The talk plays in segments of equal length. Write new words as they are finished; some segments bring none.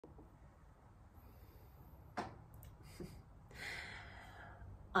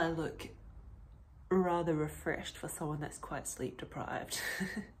I look rather refreshed for someone that's quite sleep deprived.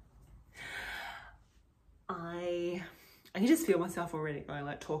 I can just feel myself already going,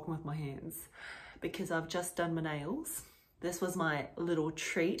 like, talking with my hands, because I've just done my nails. This was my little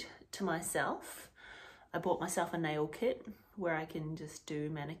treat to myself. I bought myself a nail kit where I can just do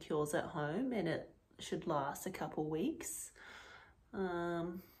manicures at home, and it should last a couple weeks.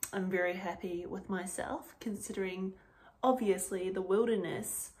 I'm very happy with myself, considering obviously the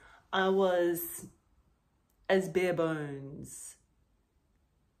wilderness, I was as bare bones,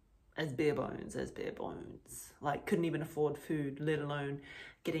 like couldn't even afford food, let alone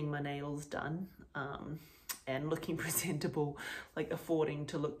getting my nails done, and looking presentable, like affording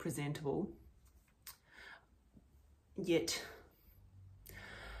to look presentable. Yet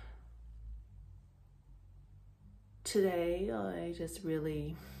today I just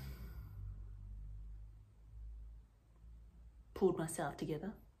really pulled myself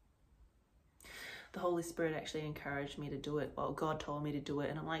together. The Holy Spirit actually encouraged me to do it. Well, God told me to do it,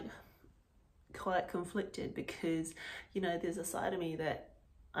 and I'm like quite conflicted, because, you know, there's a side of me that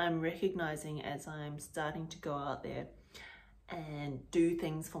I'm recognizing as I'm starting to go out there and do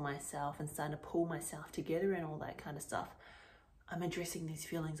things for myself and starting to pull myself together and all that kind of stuff. I'm addressing these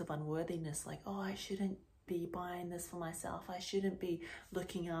feelings of unworthiness, like, oh, I shouldn't be buying this for myself. I shouldn't be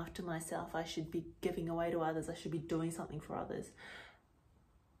looking after myself. I should be giving away to others. I should be doing something for others.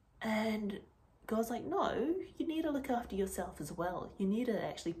 And God's like, no, you need to look after yourself as well. You need to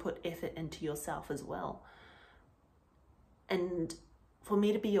actually put effort into yourself as well. And for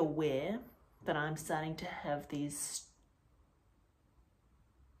me to be aware that I'm starting to have these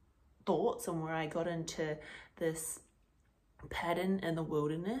thoughts, and where I got into this pattern in the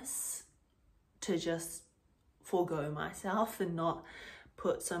wilderness to just forego myself and not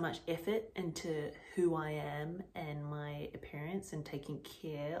put so much effort into who I am and my appearance and taking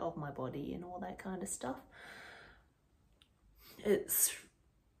care of my body and all that kind of stuff. It's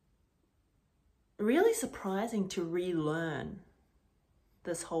really surprising to relearn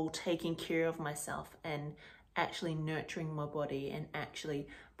this whole taking care of myself and actually nurturing my body and actually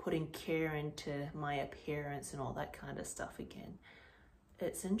putting care into my appearance and all that kind of stuff again.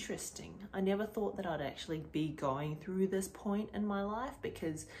 It's interesting. I never thought that I'd actually be going through this point in my life,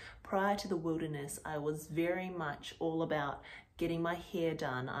 because prior to the wilderness, I was very much all about getting my hair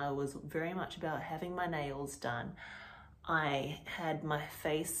done. I was very much about having my nails done. I had my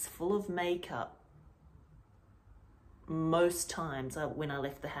face full of makeup most times when I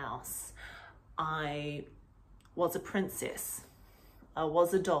left the house. I was a princess. I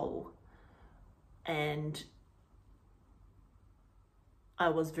was a doll. And I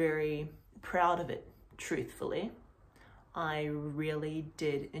was very proud of it, truthfully. I really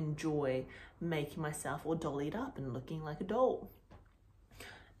did enjoy making myself all dollied up and looking like a doll.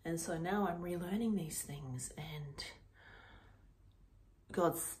 And so now I'm relearning these things, and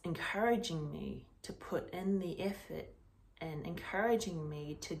God's encouraging me to put in the effort and encouraging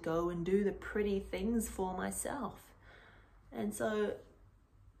me to go and do the pretty things for myself. And so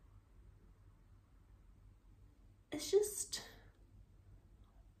it's just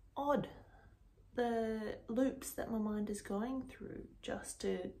odd, the loops that my mind is going through just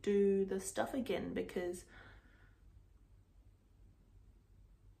to do the stuff again, because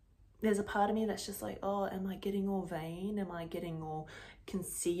there's a part of me that's just like, oh, am I getting all vain? Am I getting all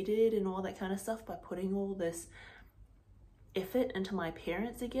conceited and all that kind of stuff by putting all this effort into my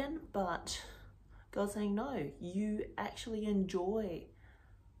appearance again? But God's saying, no, you actually enjoy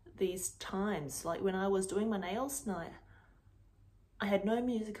these times. Like when I was doing my nails tonight, I had no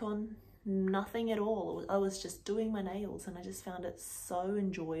music on, nothing at all. I was just doing my nails, and I just found it so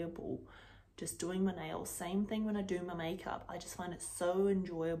enjoyable just doing my nails. Same thing when I do my makeup. I just find it so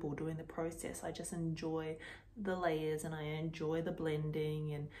enjoyable doing the process. I just enjoy the layers, and I enjoy the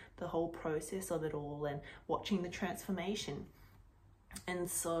blending and the whole process of it all, and watching the transformation. And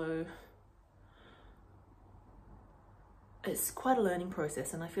so it's quite a learning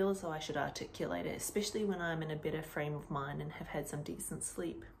process, and I feel as though I should articulate it, especially when I'm in a better frame of mind and have had some decent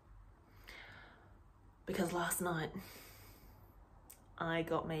sleep. Because last night I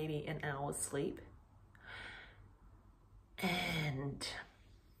got maybe an hour's sleep, and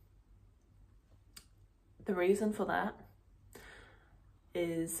the reason for that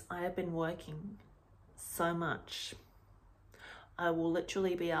is I have been working so much. I will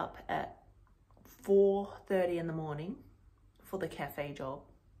literally be up at 4:30 in the morning for the cafe job,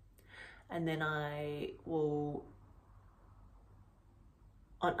 and then I will,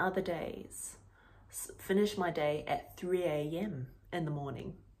 on other days, finish my day at 3 a.m. in the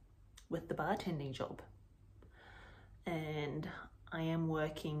morning with the bartending job. And I am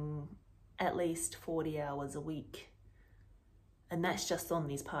working at least 40 hours a week. And that's just on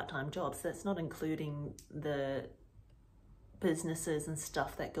these part-time jobs. That's not including the businesses and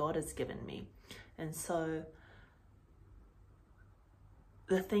stuff that God has given me. And so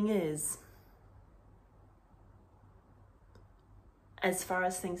the thing is, as far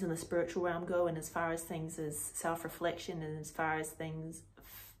as things in the spiritual realm go, and as far as things as self-reflection, and as far as things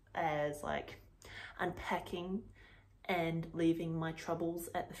as like unpacking and leaving my troubles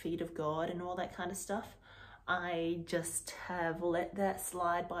at the feet of God and all that kind of stuff, I just have let that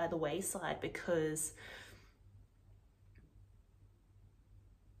slide by the wayside because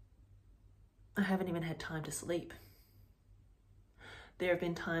I haven't even had time to sleep. There have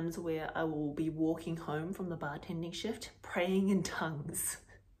been times where I will be walking home from the bartending shift, praying in tongues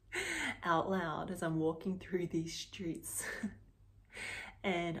out loud as I'm walking through these streets.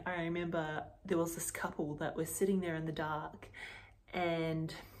 And I remember there was this couple that was sitting there in the dark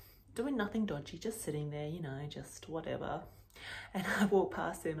and doing nothing dodgy, just sitting there, you know, just whatever. And I walked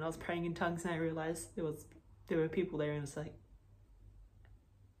past them and I was praying in tongues, and I realized there were people there, and I was like,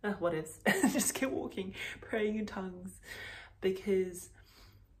 oh, what else? Just kept walking, praying in tongues. Because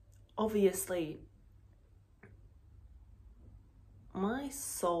obviously my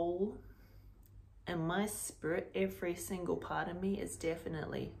soul and my spirit, every single part of me is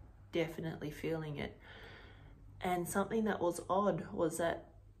definitely feeling it. And something that was odd was that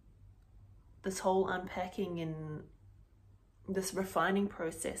this whole unpacking and this refining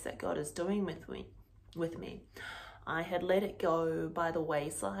process that God is doing with me, I had let it go by the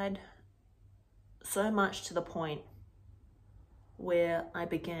wayside so much to the point where I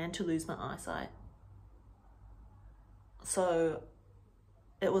began to lose my eyesight. So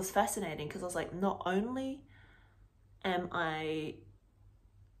it was fascinating because I was like, not only am I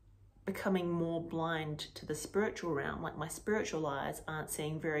becoming more blind to the spiritual realm, like my spiritual eyes aren't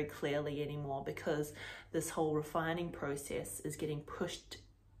seeing very clearly anymore because this whole refining process is getting pushed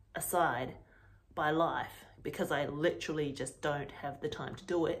aside by life because I literally just don't have the time to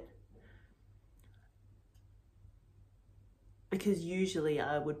do it. Because usually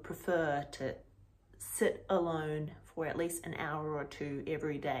I would prefer to sit alone for at least an hour or two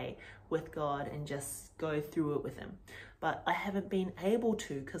every day with God and just go through it with him. But I haven't been able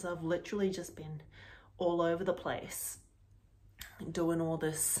to because I've literally just been all over the place doing all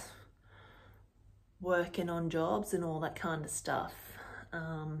this, working on jobs and all that kind of stuff.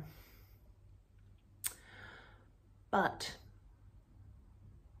 But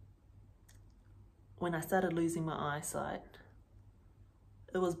when I started losing my eyesight,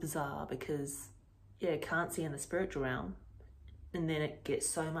 it was bizarre because, yeah, can't see in the spiritual realm. And then it gets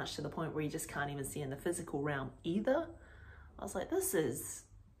so much to the point where you just can't even see in the physical realm either. I was like, this is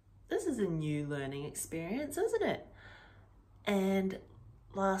a new learning experience, isn't it? And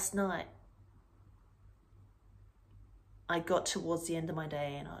last night, I got towards the end of my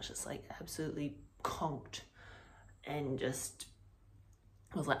day and I was just like absolutely conked and just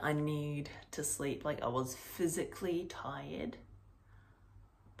I was like, I need to sleep. Like I was physically tired,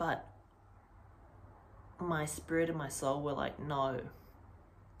 but my spirit and my soul were like, no,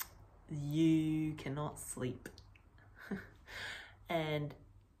 you cannot sleep. And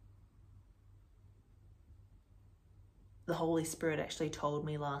the Holy Spirit actually told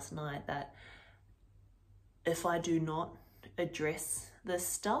me last night that if I do not address this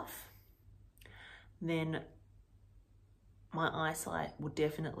stuff, then my eyesight will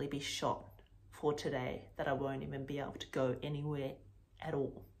definitely be shot for today, that I won't even be able to go anywhere at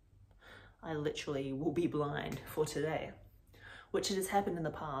all. I literally will be blind for today, which has happened in the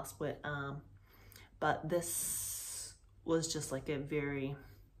past, but this was just like it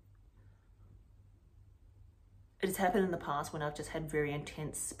has happened in the past when I've just had very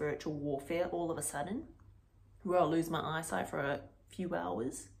intense spiritual warfare all of a sudden, where I'll lose my eyesight for a few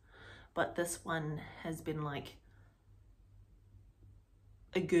hours. But this one has been like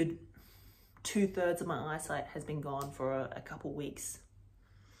a good 2/3 of my eyesight has been gone for a couple weeks.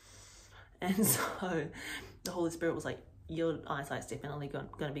 And so the Holy Spirit was like, your eyesight's definitely going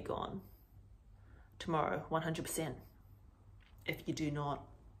to be gone tomorrow, 100%, if you do not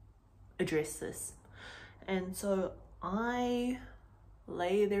address this. And so I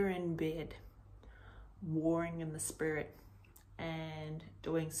lay there in bed, warring in the spirit and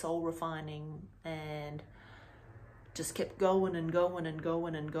doing soul refining, and just kept going and going and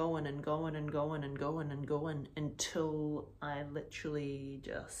going and going and going and going and going and going until I literally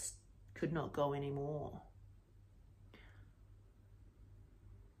just could not go anymore.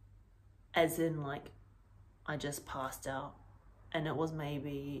 As in, like, I just passed out, and it was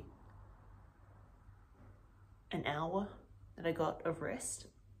maybe an hour that I got of rest.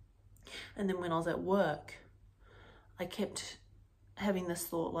 And then when I was at work, I kept having this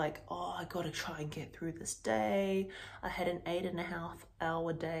thought like, oh, I got to try and get through this day. I had an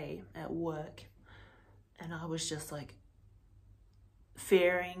 8.5-hour day at work, and I was just like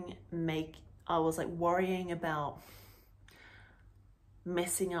I was like worrying about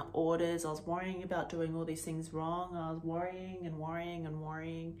messing up orders. I was worrying about doing all these things wrong. I was worrying and worrying and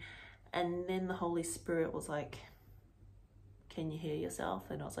worrying. And then the Holy Spirit was like, can you hear yourself?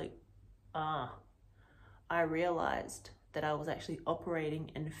 And I was like, I realized that I was actually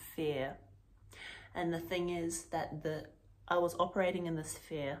operating in fear. And the thing is that I was operating in this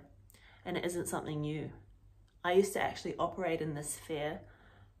fear, and it isn't something new. I used to actually operate in this fear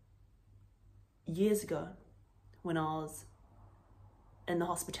years ago when I was in the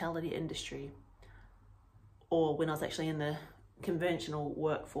hospitality industry, or when I was actually in the conventional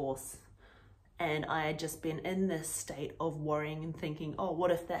workforce, and I had just been in this state of worrying and thinking, oh,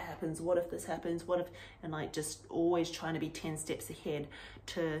 what if that happens? What if this happens? What if, and like just always trying to be 10 steps ahead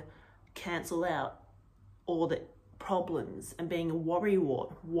to cancel out all the problems and being a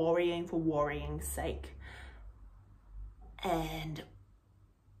worrywart, worrying for worrying's sake. And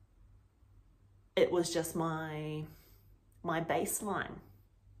it was just my baseline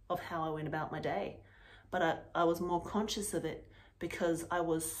of how I went about my day. But I was more conscious of it because I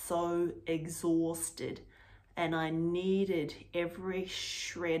was so exhausted, and I needed every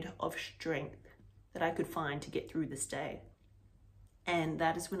shred of strength that I could find to get through this day. And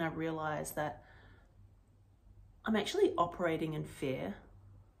that is when I realized that I'm actually operating in fear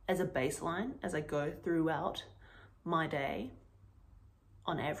as a baseline as I go throughout my day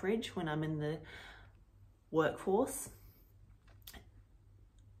on average when I'm in the workforce.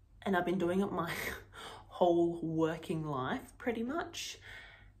 And I've been doing it my whole working life pretty much.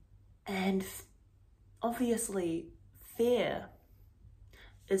 And obviously fear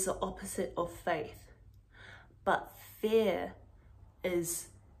is the opposite of faith, but fear is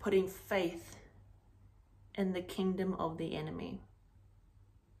putting faith in the kingdom of the enemy.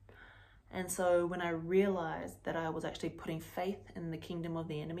 And so when I realized that I was actually putting faith in the kingdom of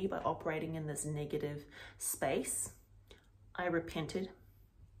the enemy by operating in this negative space, I repented,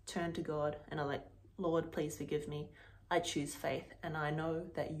 turned to God, and I like, Lord, please forgive me. I choose faith, and I know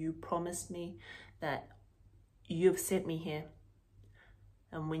that you promised me that you've sent me here.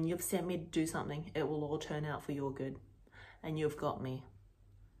 And when you've sent me to do something, it will all turn out for your good, and you've got me.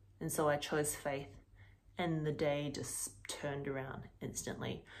 And so I chose faith, and the day just turned around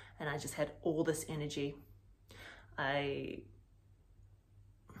instantly, and I just had all this energy. I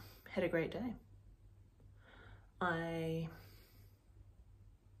had a great day. I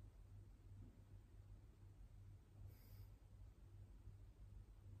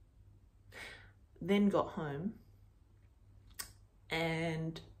then got home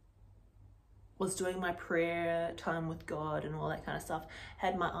and was doing my prayer time with God and all that kind of stuff.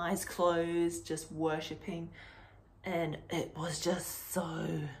 Had my eyes closed, just worshiping, and it was just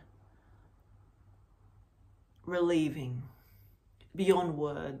so relieving beyond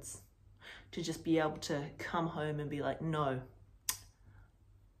words to just be able to come home and be like, no,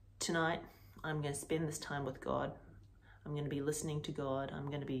 tonight I'm going to spend this time with God. I'm going to be listening to God. I'm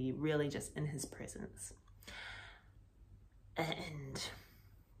going to be really just in his presence. And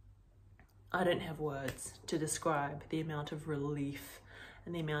I don't have words to describe the amount of relief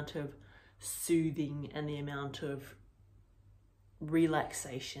and the amount of soothing and the amount of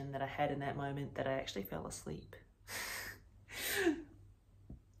relaxation that I had in that moment that I actually fell asleep.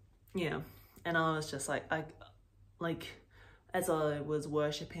 Yeah. And I was just like, as I was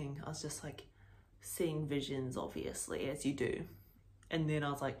worshiping, I was just like seeing visions, obviously, as you do. And then I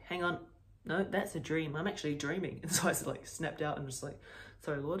was like, hang on, no, that's a dream. I'm actually dreaming. And so I like snapped out and just like,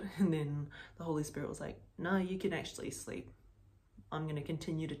 sorry, Lord. And then the Holy Spirit was like, no, you can actually sleep. I'm going to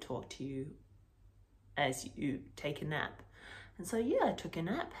continue to talk to you as you take a nap. And so, yeah, I took a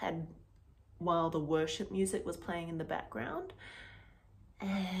nap, while the worship music was playing in the background.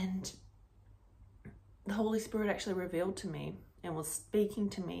 And the Holy Spirit actually revealed to me and was speaking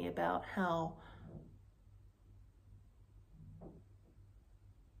to me about how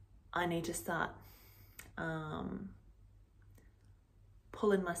I need to start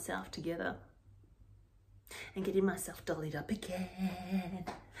pulling myself together and getting myself dollied up again,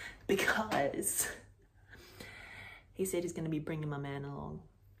 because he said he's going to be bringing my man along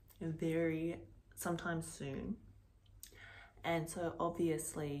sometime soon. And so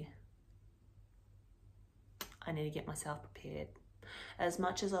obviously I need to get myself prepared. As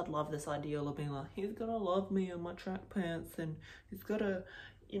much as I'd love this ideal of being like, he's gonna love me in my track pants and he's gotta,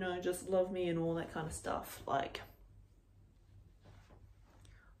 just love me and all that kind of stuff. Like,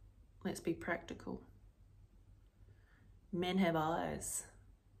 let's be practical. Men have eyes.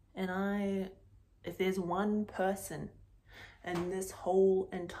 And if there's one person in this whole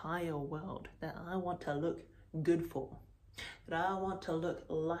entire world that I want to look good for, that I want to look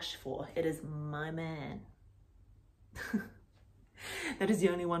lush for, it is my man. That is the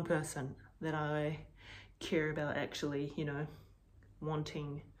only one person that I care about actually, you know,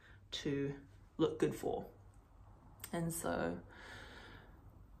 wanting to look good for. And so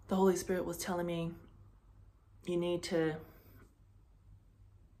the Holy Spirit was telling me, you need to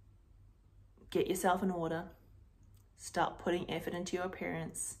get yourself in order, start putting effort into your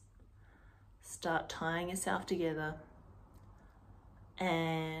appearance, start tying yourself together,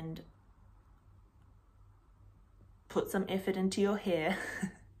 and put some effort into your hair.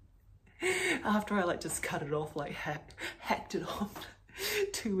 After I just cut it off, hacked it off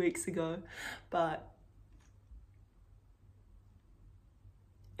 2 weeks ago. But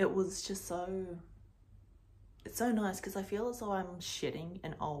it was just it's so nice because I feel as though I'm shedding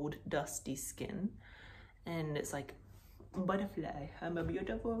an old dusty skin, and it's like, butterfly, I'm a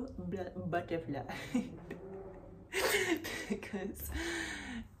beautiful butterfly. Because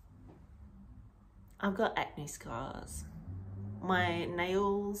I've got acne scars. My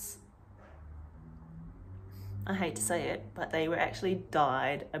nails, I hate to say it, but they were actually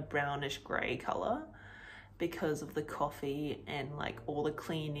dyed a brownish grey colour because of the coffee and all the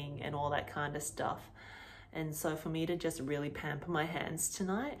cleaning and all that kind of stuff. And so for me to just really pamper my hands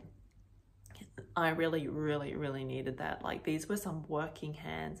tonight, I really, really, really needed that. These were some working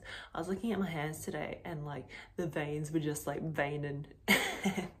hands. I was looking at my hands today and the veins were just veining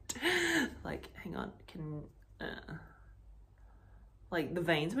and hang on, the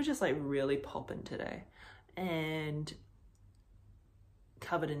veins were just really popping today and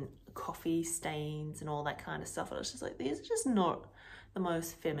covered in coffee stains and all that kind of stuff. And I was just these are just not the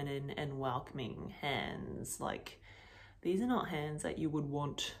most feminine and welcoming hands. These are not hands that you would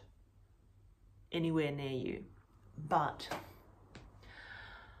want anywhere near you. But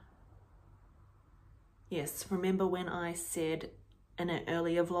yes, remember when I said in an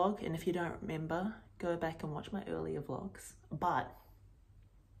earlier vlog, and if you don't remember, go back and watch my earlier vlogs, but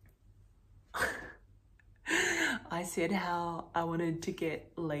I said how I wanted to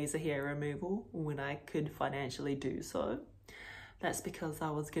get laser hair removal when I could financially do so. That's because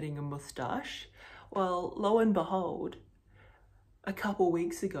I was getting a mustache. Well, lo and behold, a couple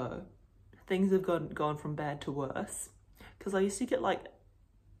weeks ago, things have gone from bad to worse. Because I used to get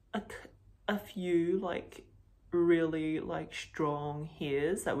a few really strong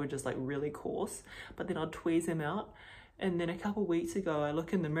hairs that were just really coarse, but then I'd tweeze them out. And then a couple weeks ago, I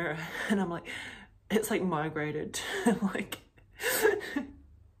look in the mirror and I'm it's migrated.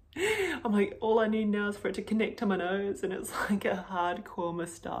 I'm all I need now is for it to connect to my nose, and it's a hardcore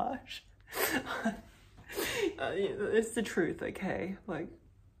mustache. It's the truth, okay?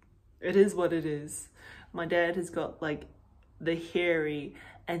 It is what it is. My dad has got the hairy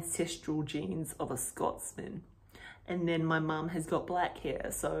ancestral genes of a Scotsman, and then my mum has got black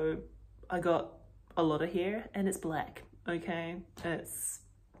hair, so I got a lot of hair and it's black, okay?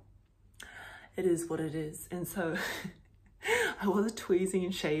 It is what it is. And so I was tweezing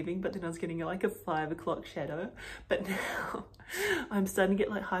and shaving, but then I was getting a 5 o'clock shadow. But now I'm starting to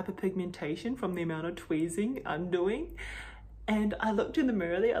get hyperpigmentation from the amount of tweezing I'm doing. And I looked in the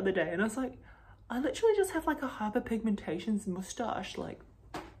mirror the other day and I was I literally just have a hyperpigmentation mustache.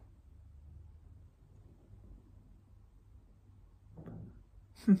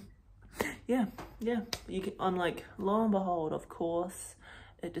 Yeah. You can, I'm lo and behold, of course,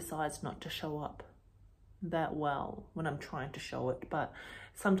 it decides not to show up that well when I'm trying to show it. But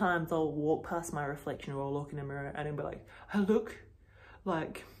sometimes I'll walk past my reflection or I'll look in the mirror and I'll be I look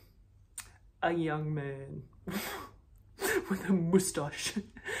like a young man with a mustache.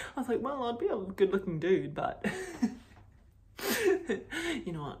 I was well, I'd be a good looking dude, but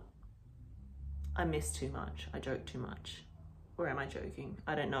you know what? I miss too much. I joke too much. Or am I joking?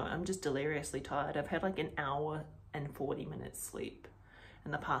 I don't know. I'm just deliriously tired. I've had an hour and 40 minutes sleep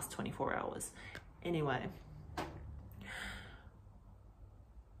in the past 24 hours. Anyway,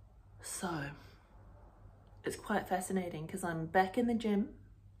 so it's quite fascinating because I'm back in the gym.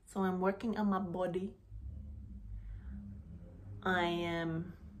 So I'm working on my body. I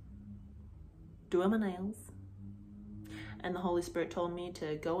am doing my nails. And the Holy Spirit told me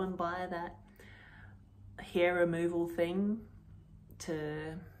to go and buy that hair removal thing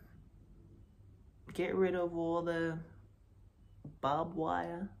to get rid of all the barbed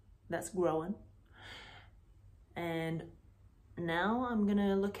wire that's growing. And now I'm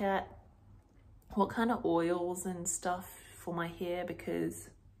gonna look at what kind of oils and stuff for my hair, because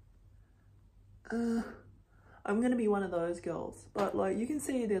I'm gonna be one of those girls, but like you can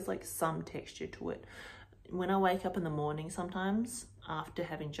see there's like some texture to it. When I wake up in the morning sometimes, after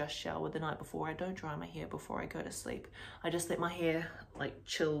having just showered the night before, I don't dry my hair before I go to sleep. I just let my hair like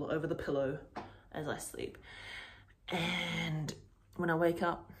chill over the pillow as I sleep. And when I wake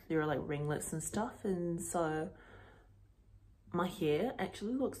up, there are like ringlets and stuff, and so my hair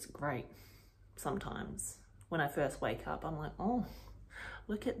actually looks great sometimes. When I first wake up, I'm like, oh,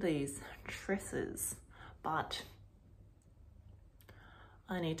 look at these tresses. But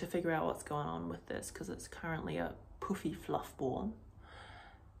I need to figure out what's going on with this because it's currently a puffy fluff ball.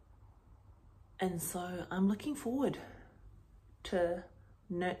 And so I'm looking forward to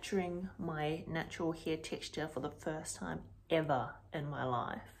nurturing my natural hair texture for the first time ever in my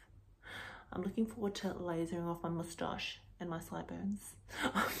life. I'm looking forward to lasering off my moustache and my sideburns.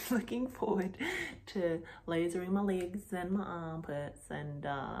 I'm looking forward to lasering my legs and my armpits and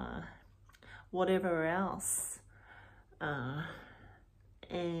whatever else.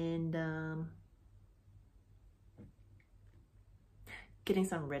 Getting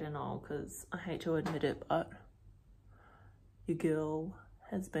some retinol, because I hate to admit it, but your girl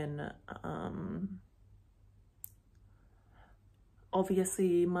has been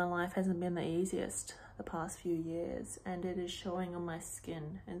obviously my life hasn't been the easiest the past few years, and it is showing on my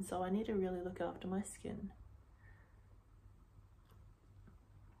skin, and so I need to really look after my skin.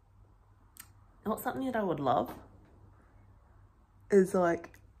 Not something that I would love is like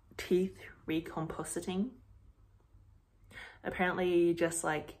teeth recompositing. Apparently just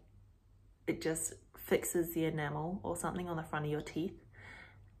like it just fixes the enamel or something on the front of your teeth,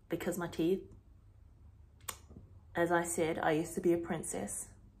 because my teeth, as I said, I used to be a princess,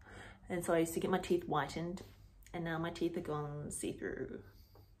 and so I used to get my teeth whitened, and now my teeth are gone see-through.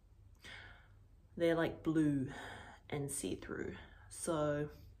 They're like blue and see-through, so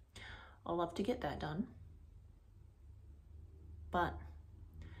I'll love to get that done, but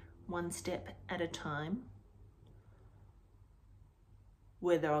one step at a time.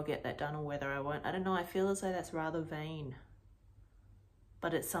 Whether I'll get that done or whether I won't, I don't know. I feel as though that's rather vain,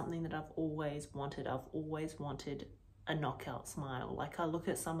 but it's something that I've always wanted. I've always wanted a knockout smile. Like I look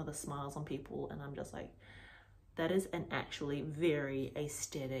at some of the smiles on people and I'm just like, that is an actually very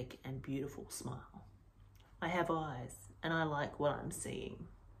aesthetic and beautiful smile. I have eyes and I like what I'm seeing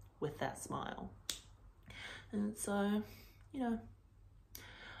with that smile. And so, you know,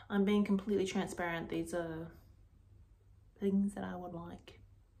 I'm being completely transparent. These are things that I would like.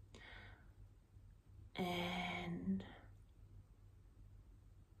 And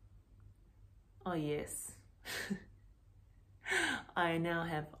oh yes, I now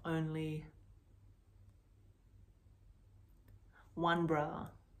have only one bra,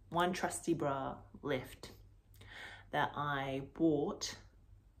 one trusty bra left that I bought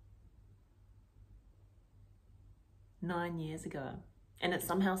 9 years ago. And it's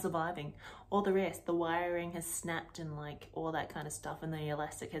somehow surviving. All the rest, the wiring has snapped and like all that kind of stuff, and the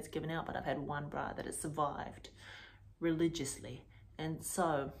elastic has given out, but I've had one bra that has survived religiously. And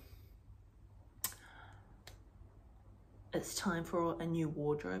so it's time for a new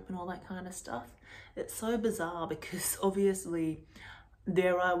wardrobe and all that kind of stuff. It's so bizarre because obviously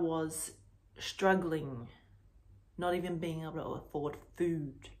there I was struggling, not even being able to afford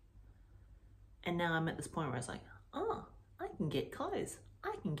food. And now I'm at this point where it's like, oh, I can get clothes,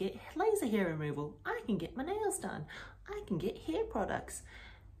 I can get laser hair removal, I can get my nails done, I can get hair products.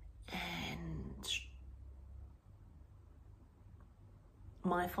 And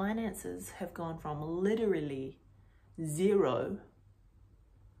my finances have gone from literally zero.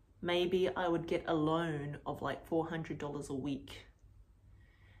 Maybe I would get a loan of like $400 a week,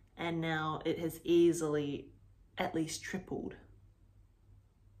 and now it has easily at least tripled.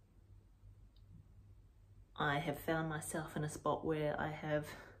 I have found myself in a spot where I have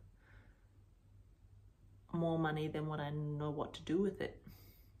more money than what I know what to do with it.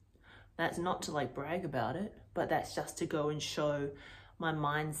 That's not to like brag about it, but that's just to go and show my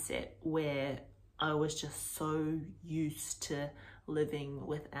mindset where I was just so used to living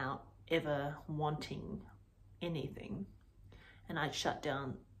without ever wanting anything. And I'd shut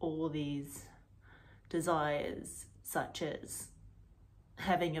down all these desires, such as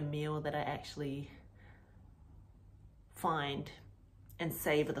having a meal that I actually find and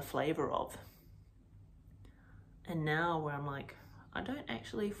savor the flavor of. And now where I'm like, I don't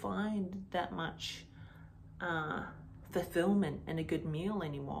actually find that much fulfillment in a good meal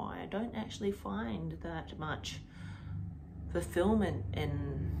anymore. I don't actually find that much fulfillment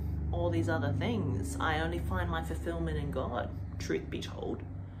in all these other things. I only find my fulfillment in God, truth be told.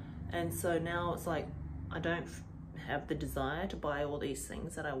 And so now it's like, I don't have the desire to buy all these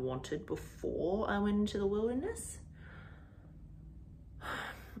things that I wanted before I went into the wilderness.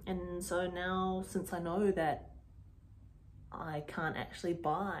 And so now, since I know that I can't actually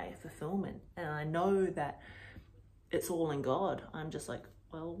buy fulfillment, and I know that it's all in God, I'm just like,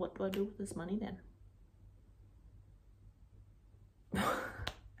 well, what do I do with this money then?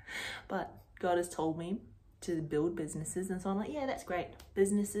 But God has told me to build businesses, and so I'm like, yeah, that's great.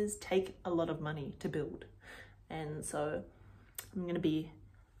 Businesses take a lot of money to build, and so I'm gonna be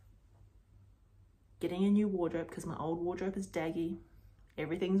getting a new wardrobe because my old wardrobe is daggy,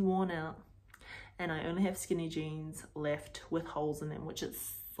 everything's worn out, and I only have skinny jeans left with holes in them, which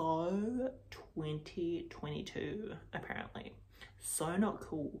is so 2022 apparently. So not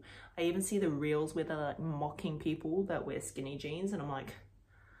cool. I even see the reels where they're like mocking people that wear skinny jeans, and I'm like,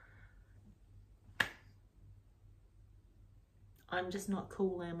 I'm just not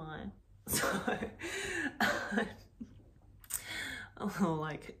cool, am I? So,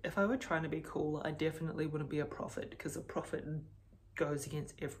 like, if I were trying to be cool, I definitely wouldn't be a prophet, because a prophet goes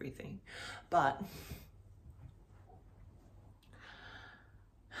against everything. But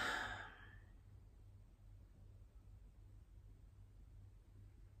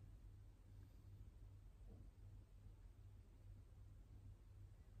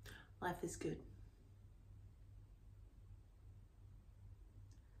life is good.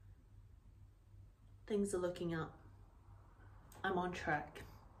 Things are looking up. I'm on track.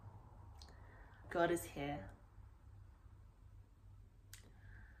 God is here.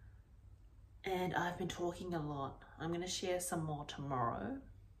 And I've been talking a lot. I'm going to share some more tomorrow.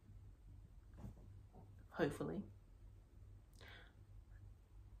 Hopefully.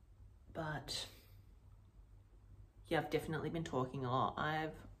 But yeah, I've definitely been talking a lot.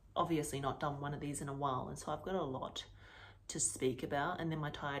 I've obviously not done one of these in a while, and so I've got a lot to speak about, and then my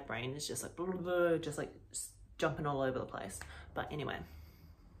tired brain is just like blah, blah, blah, just like jumping all over the place. But anyway,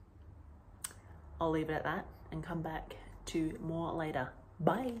 I'll leave it at that and come back to more later.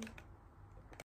 Bye.